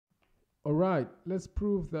Alright, let's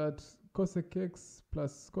prove that cosec x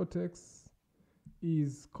plus cot x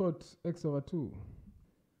is cot x over 2.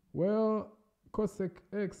 Well, cosec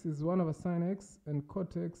x is 1 over sine x and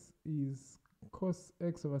cot x is cos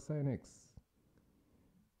x over sine x.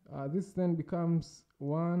 This then becomes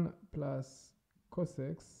 1 plus cos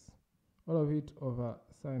x, all of it over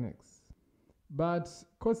sine x. But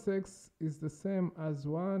cos x is the same as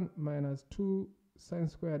 1 minus 2 sine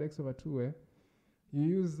squared x over 2, where you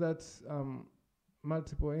use that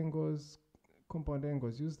multiple angles, compound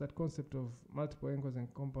angles. Use that concept of multiple angles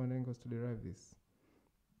and compound angles to derive this.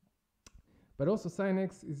 But also sine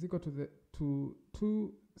x is equal to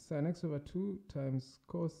 2 sine x over 2 times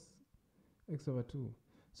cos x over 2.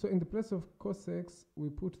 So in the place of cos x, we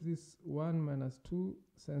put this 1 minus 2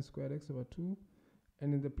 sine squared x over 2.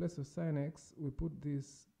 And in the place of sine x, we put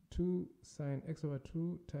this 2 sine x over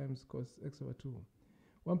 2 times cos x over 2.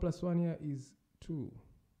 1 plus 1 here is 2.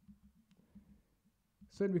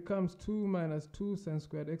 So it becomes 2 minus 2 sine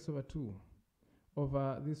squared x over 2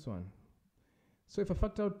 over this one. So if I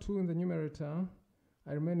factor out 2 in the numerator,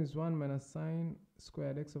 I remain with 1 minus sine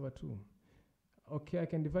squared x over 2. Okay, I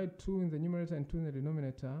can divide 2 in the numerator and 2 in the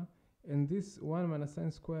denominator, and this 1 minus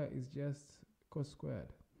sine squared is just cos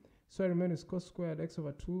squared. So I remain with cos squared x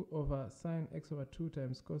over 2 over sine x over 2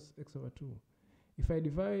 times cos x over 2. If I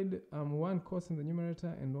divide 1 cos in the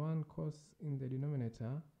numerator and 1 cos in the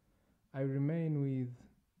denominator, I remain with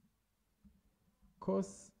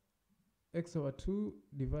cos x over 2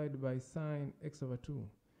 divided by sine x over 2,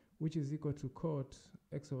 which is equal to cot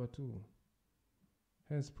x over 2.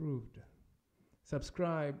 Hence proved.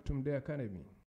 Subscribe to Mdee Academy.